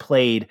has been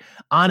played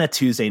on a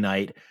Tuesday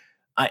night.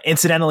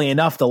 Incidentally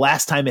enough, the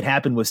last time it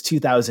happened was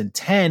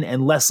 2010,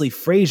 and Leslie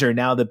Frazier,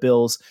 now the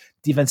Bills'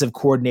 defensive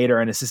coordinator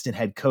and assistant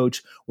head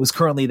coach, was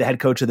currently the head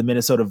coach of the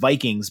Minnesota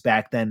Vikings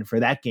back then for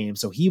that game.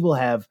 So he will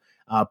have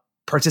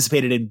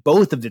participated in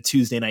both of the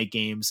Tuesday night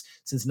games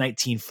since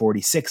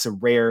 1946, a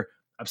rare,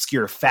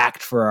 obscure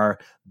fact for our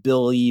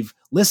Billieve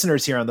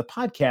listeners here on the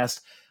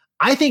podcast.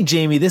 I think,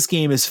 Jamie, this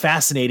game is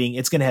fascinating.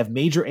 It's going to have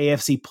major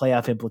AFC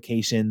playoff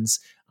implications,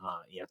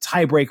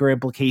 tiebreaker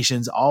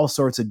implications, all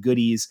sorts of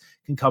goodies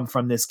can come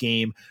from this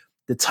game.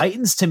 The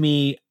Titans, to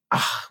me,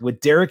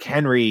 with Derrick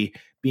Henry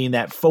being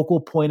that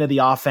focal point of the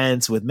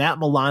offense, with Matt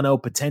Milano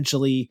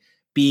potentially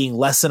being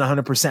less than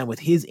 100% with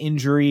his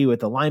injury, with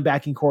the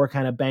linebacking core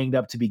kind of banged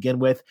up to begin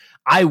with,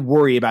 I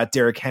worry about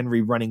Derrick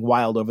Henry running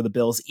wild over the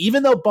Bills,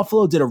 even though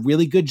Buffalo did a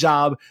really good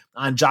job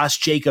on Josh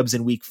Jacobs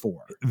in week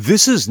 4.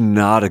 This is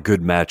not a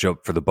good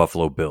matchup for the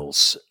Buffalo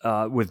Bills.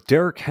 With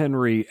Derrick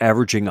Henry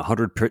averaging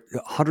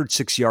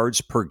 106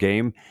 yards per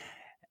game,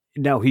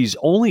 now he's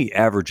only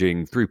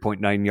averaging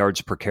 3.9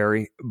 yards per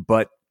carry,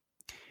 but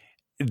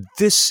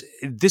this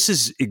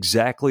is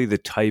exactly the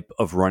type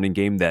of running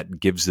game that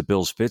gives the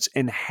Bills fits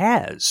and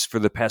has for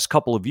the past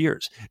couple of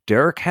years.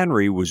 Derrick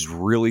Henry was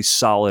really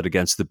solid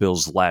against the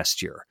Bills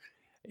last year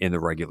in the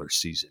regular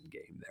season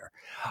game there.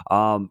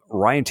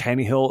 Ryan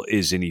Tannehill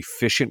is an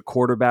efficient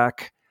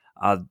quarterback,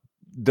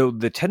 though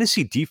the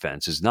Tennessee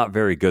defense is not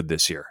very good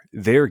this year.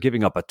 They're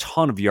giving up a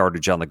ton of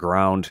yardage on the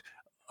ground.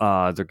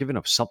 They're giving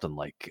up something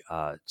like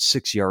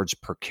 6 yards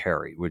per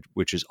carry,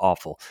 which is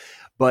awful.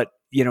 But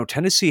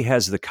Tennessee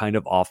has the kind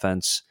of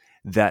offense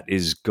that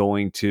is they're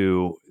going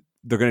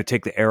to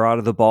take the air out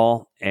of the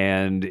ball.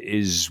 And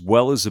as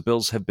well as the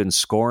Bills have been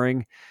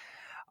scoring,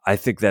 I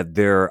think that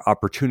their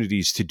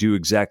opportunities to do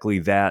exactly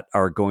that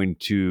are going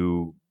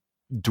to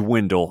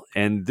dwindle.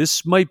 And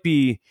this might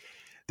be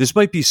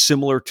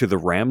similar to the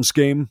Rams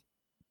game,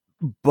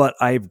 but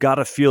I've got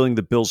a feeling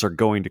the Bills are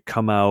going to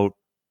come out.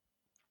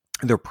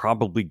 They're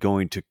probably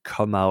going to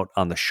come out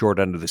on the short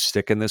end of the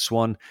stick in this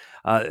one.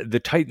 The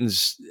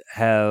Titans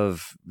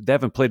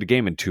haven't played a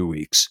game in 2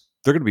 weeks.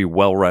 They're going to be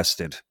well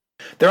rested.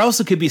 There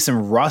also could be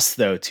some rust,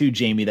 though, too,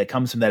 Jamie, that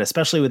comes from that,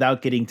 especially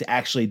without getting to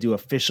actually do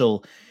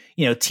official,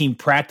 team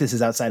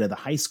practices outside of the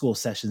high school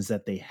sessions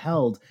that they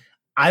held.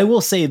 I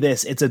will say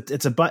this: it's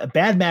a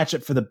bad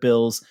matchup for the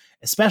Bills,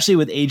 especially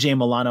with AJ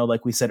Milano,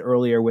 like we said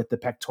earlier, with the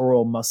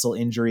pectoral muscle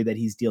injury that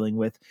he's dealing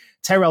with.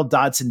 Tyrel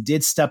Dodson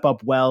did step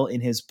up well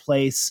in his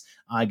place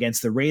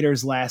against the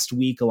Raiders last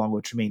week, along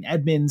with Tremaine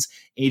Edmonds.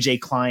 AJ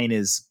Klein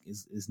is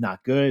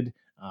not good.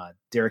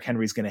 Derrick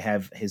Henry's going to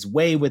have his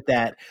way with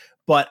that.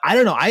 But I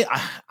don't know.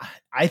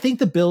 I think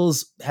the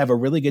Bills have a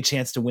really good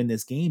chance to win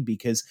this game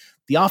because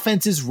the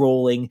offense is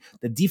rolling.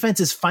 The defense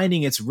is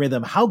finding its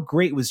rhythm. How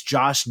great was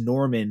Josh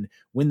Norman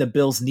when the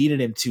Bills needed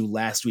him to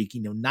last week?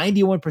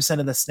 91%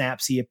 of the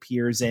snaps he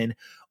appears in.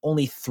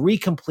 Only 3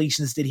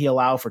 completions did he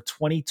allow for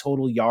 20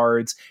 total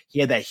yards. He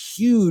had that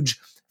huge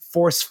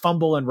forced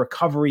fumble and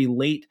recovery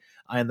late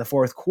in the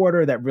fourth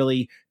quarter that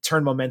really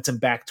turned momentum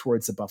back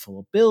towards the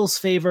Buffalo Bills'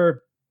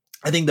 favor.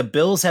 I think the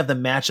Bills have the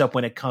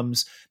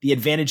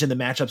advantage in the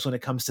matchups when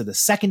it comes to the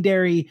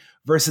secondary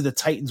versus the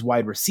Titans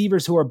wide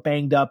receivers who are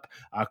banged up.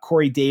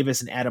 Corey Davis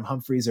and Adam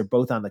Humphries are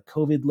both on the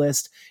COVID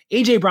list.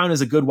 AJ Brown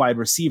is a good wide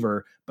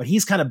receiver, but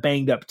he's kind of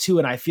banged up too.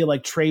 And I feel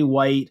like Trey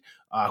White,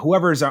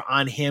 whoever's are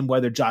on him,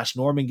 whether Josh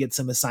Norman gets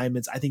some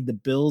assignments, I think the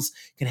Bills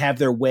can have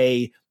their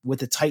way with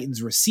the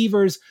Titans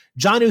receivers.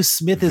 Jonnu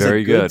Smith is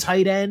a good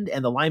tight end,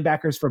 and the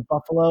linebackers for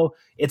Buffalo.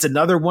 It's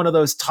another one of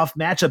those tough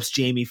matchups,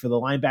 Jamie, for the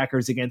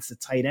linebackers against the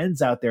tight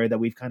ends out there that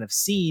we've kind of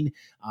seen.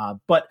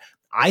 But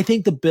I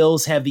think the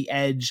Bills have the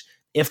edge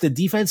if the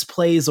defense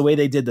plays the way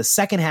they did the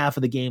second half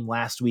of the game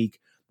last week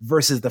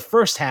versus the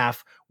first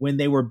half when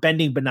they were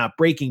bending but not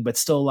breaking, but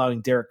still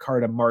allowing Derek Carr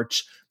to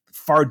march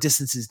far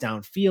distances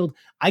downfield.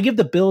 I give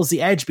the Bills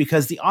the edge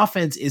because the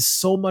offense is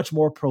so much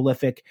more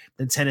prolific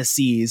than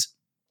Tennessee's.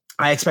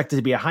 I expect it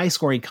to be a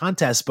high-scoring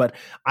contest, but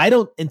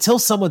until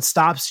someone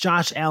stops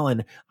Josh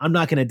Allen, I'm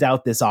not going to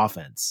doubt this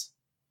offense.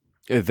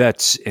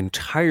 That's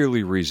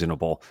entirely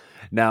reasonable.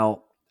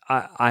 Now,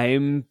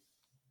 I'm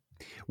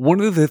one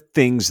of the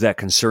things that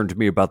concerned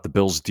me about the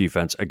Bills'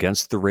 defense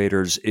against the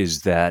Raiders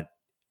is that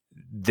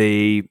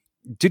they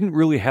didn't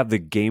really have the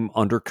game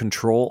under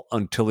control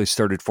until they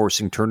started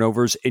forcing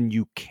turnovers, and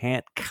you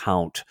can't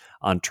count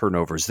on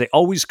turnovers. They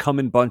always come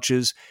in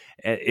bunches.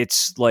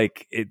 It's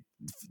like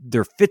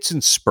they're fits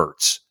and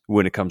spurts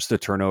when it comes to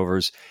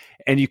turnovers,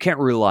 and you can't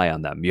rely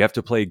on them. You have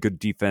to play good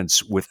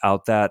defense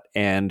without that.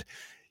 And,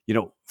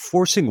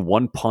 forcing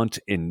 1 punt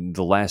in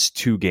the last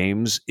 2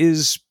 games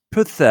is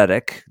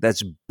pathetic.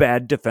 That's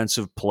bad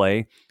defensive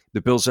play.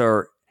 The Bills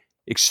are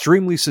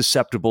extremely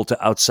susceptible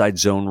to outside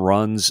zone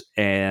runs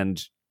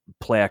and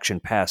play action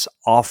pass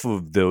off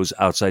of those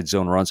outside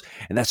zone runs,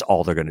 and that's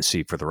all they're going to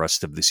see for the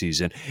rest of the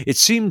season. It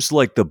seems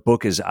like the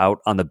book is out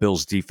on the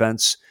Bills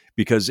defense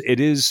because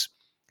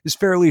it's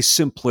fairly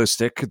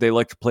simplistic. They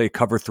like to play a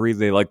cover 3,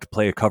 they like to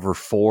play a cover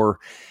 4,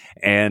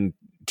 and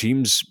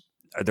teams,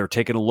 they're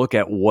taking a look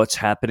at what's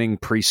happening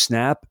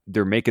pre-snap.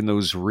 They're making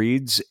those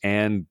reads,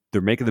 and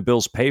they're making the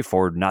Bills pay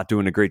for not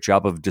doing a great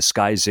job of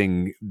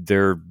disguising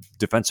their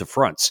defensive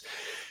fronts.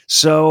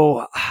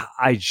 So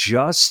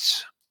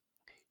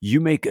you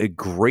make a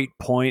great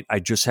point. I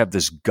just have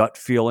this gut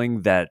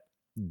feeling that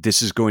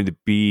this is going to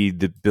be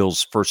the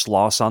Bills' first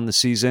loss on the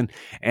season,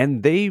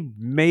 and they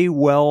may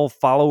well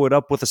follow it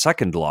up with a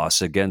second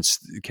loss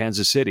against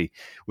Kansas City,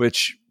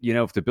 which,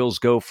 if the Bills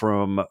go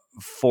from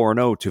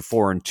 4-0 to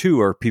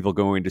 4-2, are people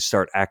going to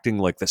start acting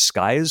like the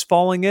sky is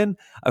falling in?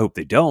 I hope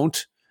they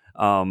don't.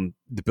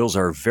 The Bills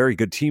are a very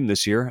good team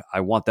this year.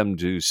 I want them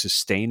to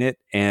sustain it,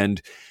 and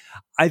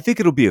I think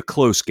it'll be a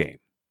close game.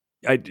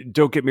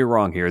 Don't get me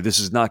wrong here. This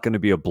is not going to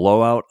be a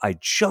blowout. I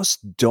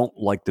just don't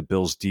like the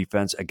Bills'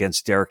 defense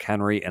against Derrick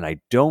Henry, and I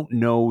don't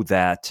know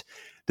that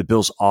the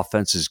Bills'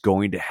 offense is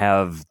going to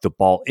have the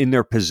ball in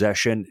their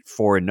possession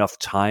for enough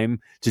time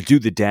to do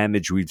the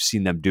damage we've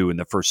seen them do in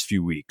the first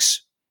few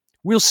weeks.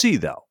 We'll see,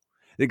 though.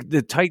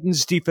 The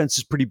Titans' defense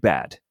is pretty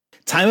bad.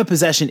 Time of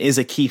possession is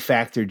a key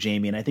factor,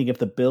 Jamie, and I think if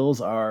the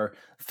Bills are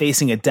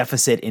facing a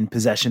deficit in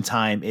possession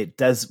time, it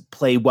does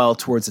play well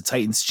towards the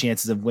Titans'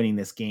 chances of winning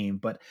this game.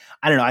 But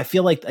I don't know. I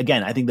feel like,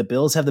 again, I think the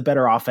Bills have the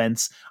better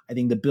offense. I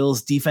think the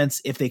Bills'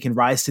 defense, if they can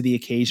rise to the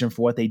occasion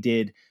for what they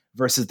did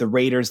versus the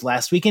Raiders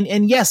last week.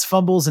 And yes,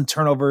 fumbles and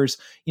turnovers,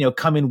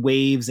 come in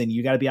waves, and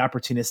you got to be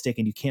opportunistic,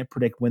 and you can't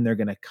predict when they're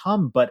going to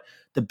come. But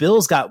the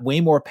Bills got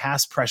way more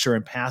pass pressure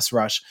and pass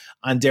rush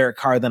on Derek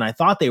Carr than I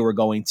thought they were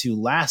going to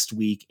last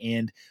week.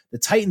 And the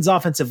Titans'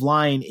 offensive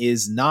line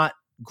is not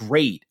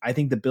great. I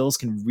think the Bills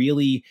can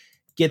really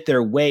get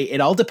their way.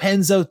 It all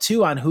depends, though,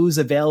 too, on who's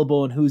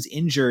available and who's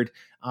injured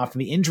from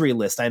the injury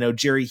list. I know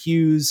Jerry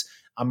Hughes,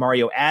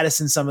 Mario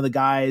Addison, some of the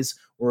guys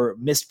were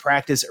missed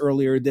practice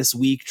earlier this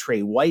week.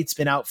 Trey White's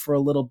been out for a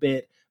little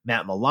bit.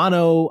 Matt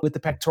Milano with the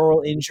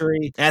pectoral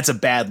injury. That's a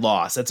bad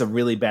loss. That's a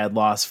really bad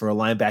loss for a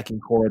linebacking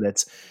core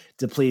that's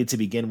depleted to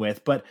begin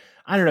with. But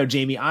I don't know,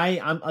 Jamie.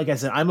 I'm like I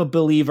said, I'm a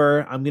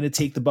believer. I'm going to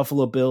take the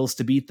Buffalo Bills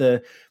to beat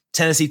the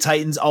Tennessee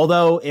Titans.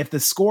 Although if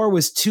the score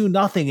was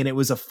 2-0 and it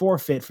was a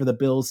forfeit for the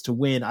Bills to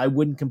win, I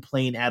wouldn't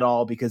complain at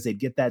all because they'd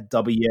get that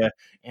W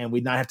and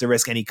we'd not have to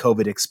risk any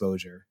COVID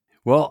exposure.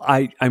 Well,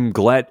 I'm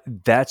glad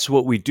that's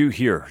what we do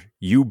here.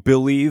 You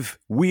believe,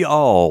 we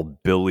all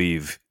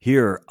believe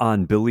here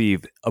on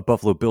Billieve, a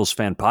Buffalo Bills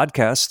fan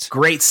podcast.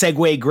 Great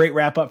segue, great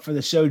wrap up for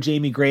the show,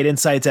 Jamie. Great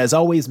insights. As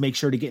always, make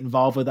sure to get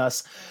involved with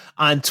us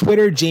on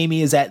Twitter.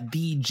 Jamie is at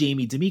the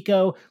Jamie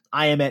D'Amico.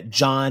 I am at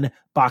John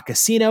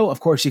Boccacino. Of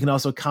course, you can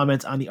also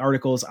comment on the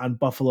articles on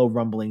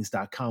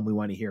BuffaloRumblings.com. We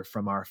want to hear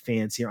from our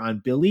fans here on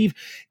Billieve.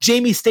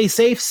 Jamie, stay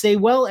safe, stay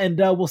well, and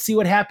we'll see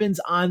what happens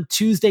on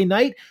Tuesday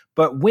night.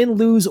 But win,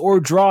 lose,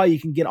 or draw, you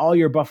can get all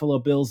your Buffalo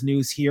Bills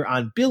news here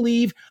on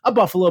Billieve, a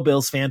Buffalo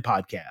Bills fan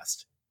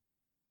podcast.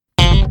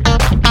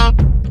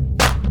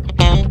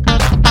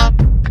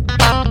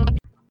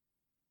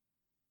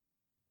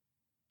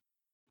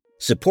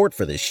 Support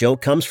for this show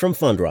comes from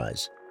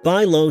Fundrise.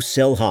 Buy low,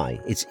 sell high.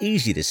 It's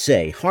easy to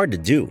say, hard to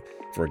do.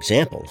 For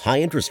example,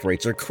 high interest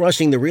rates are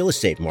crushing the real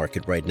estate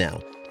market right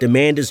now.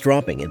 Demand is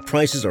dropping and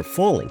prices are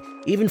falling,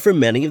 even for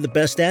many of the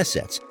best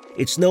assets.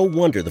 It's no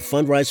wonder the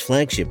Fundrise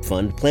Flagship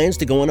Fund plans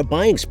to go on a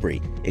buying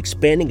spree,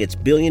 expanding its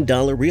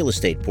billion-dollar real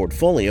estate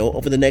portfolio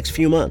over the next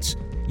few months.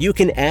 You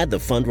can add the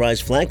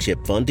Fundrise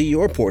Flagship Fund to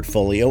your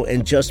portfolio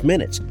in just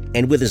minutes,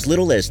 and with as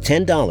little as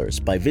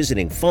 $10 by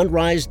visiting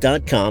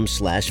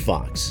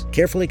fundrise.com/Fox.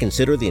 Carefully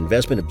consider the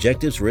investment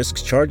objectives,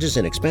 risks, charges,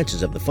 and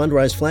expenses of the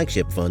Fundrise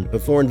Flagship Fund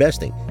before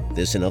investing.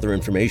 This and other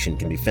information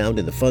can be found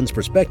in the fund's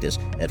prospectus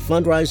at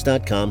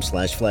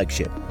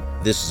fundrise.com/flagship.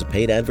 This is a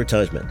paid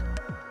advertisement.